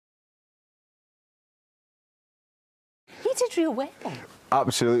He did real well.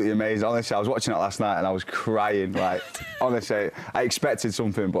 Absolutely amazing. Honestly, I was watching it last night and I was crying. Like, honestly, I expected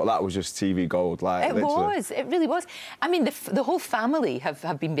something, but that was just TV gold. Like, it was. It really was. I mean, the whole family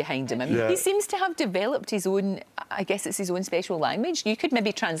have been behind him. I mean, he seems to have developed his own. I guess it's his own special language. You could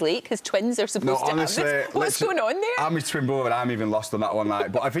maybe translate because twins are supposed to have this. What's going on there? I'm his twin brother and I'm even lost on that one.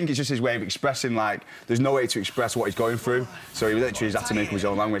 Like, but I think it's just his way of expressing. Like, there's no way to express what he's going through. So he literally has had to make his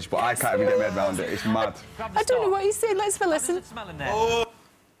own language. But I can't even get my head around it. It's mad. I don't know what he's saying. Let's have a listen. Come on!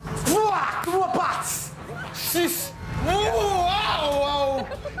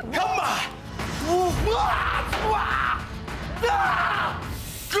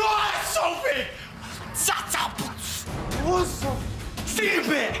 God, Sophie! Shut up!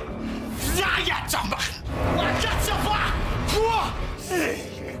 Stupid! You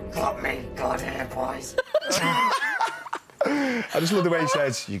got me good here, boys. I just love the way he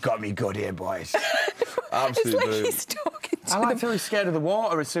says, "You got me good here, boys." Absolutely. It's like he's talking to I liked how he was scared of the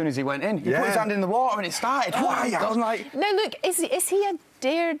water as soon as he went in. He put his hand in the water and it started. I was like... Now, look, is he a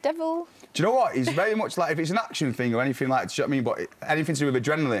daredevil? Do you know what? He's very much like, if it's an action thing or anything like, do you know what I mean? But anything to do with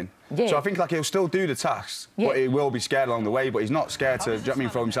adrenaline. Yeah. So I think, like, he'll still do the tasks, but he will be scared along the way, but he's not scared to, do you know what I mean,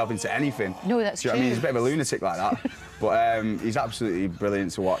 throw himself into anything. No, that's true. Do you know what I mean? He's a bit of a lunatic like that. But he's absolutely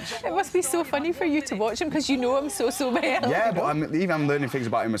brilliant to watch. It must be so funny for you to watch him because you know him so well. Yeah, but I'm learning things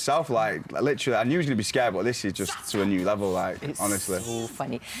about him myself. Like, literally, I knew he was going to be scared, but this is just to a new level, like, honestly. It's so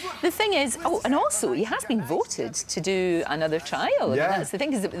funny. The thing is, and also, he has been voted to do another trial. Yeah. I mean, that's the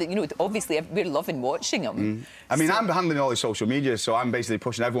thing, is that, you know, obviously we're loving watching him. I mean, I'm handling all his social media, so I'm basically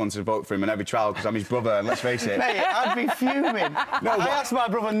pushing everyone to vote for him in every trial because I'm his brother, and let's face it. Mate, I'd be fuming. No, I asked my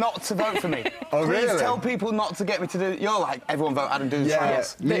brother not to vote for me. Oh, Please really? tell people not to get me to do... You're like, everyone vote Adam, do the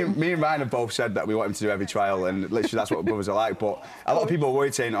trials. Me and Ryan have both said that we want him to do every trial, and literally that's what brothers are like. But a lot of people are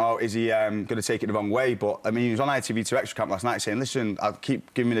worried, saying, "Oh, is he going to take it the wrong way?" But I mean, he was on ITV2 Extra Camp last night saying, "Listen, I'll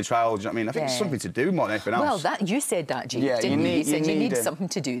keep giving me the trial." Do you know what I mean? I think it's something to do more than anything else. Well, you said that, G. Yeah, didn't you? You said you need something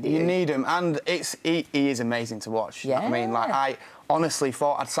to do there. You need him, and he is amazing to watch. Yeah. I mean, like, I honestly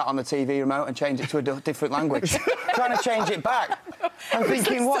thought I'd sat on the TV remote and changed it to a different language. Trying to change it back. I'm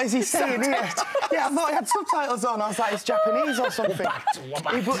thinking, what is he saying here? Yeah, I thought he had subtitles on. I was like, it's Japanese or something.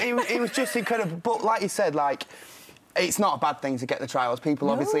 He was just incredible. But like you said, like, it's not a bad thing to get the trials. People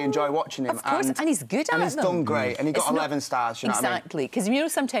obviously enjoy watching him. Of course, and he's good at them. And he's done great, and he got 11 stars, you know what I mean? Exactly, because, you know,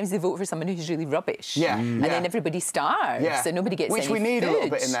 sometimes they vote for someone who's really rubbish. Yeah. And then everybody starves, so nobody gets Which any we need food. a little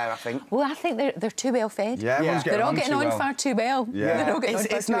bit in there, I think. Well, I think they're too well fed. Yeah, they're all getting on far too well. Yeah.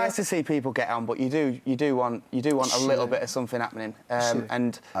 It's nice to see people get on, but you do want a little bit of something happening.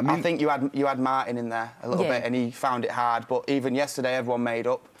 And I think you had Martin in there a little bit, and he found it hard. But even yesterday, everyone made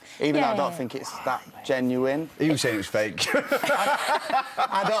up. Even though I don't think it's that genuine. He was saying it was fake.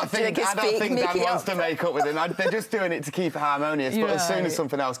 I don't think Dan wants to make up with him. They're just doing it to keep it harmonious. But as soon as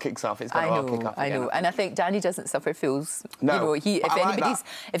something else kicks off, it's going to all kick off again. I know. And I think Danny doesn't suffer fools. No, you know,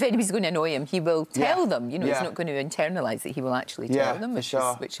 if anybody's going to annoy him, he will tell them. You know, he's not going to internalise it. He will actually tell them, which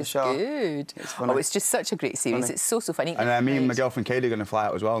is good. It's just such a great series. It's so funny. And me and my girlfriend Katie are going to fly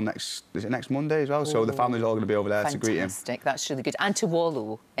out as well next Monday as well. So the family's all going to be over there to greet him. Fantastic. That's really good. And to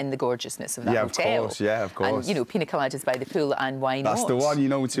wallow in the gorgeousness of that hotel. Of course. And, you know, pina coladas by the pool, and why not? That's the one, you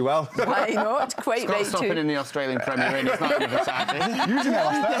know too well. Why not? Quite right, stopping in the Australian Premier Inn. It's not going to be sad. Using it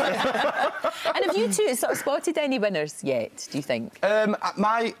last night. And have you two sort of spotted any winners yet, do you think?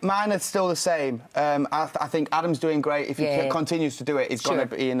 Mine are still the same. I think Adam's doing great. If he continues to do it, he's going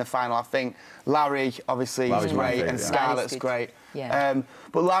to be in the final. I think Larry, obviously, is great, and Scarlett's great. Yeah.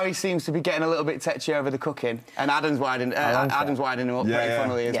 But Larry seems to be getting a little bit tetchy over the cooking, and Adam's widening him up pretty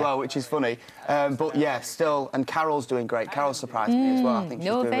funnily as well, which is funny. But yeah, still, and Carol's doing great. Carol surprised me as well. I think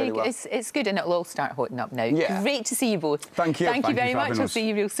she's doing really well. It's good, and it'll all start hotting up now. Yeah. Great to see you both. Thank you. Thank you very much. I'll see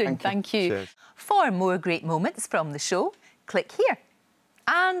you real soon. Thank you. Cheers. For more great moments from the show, click here.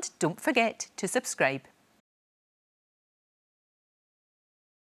 And don't forget to subscribe.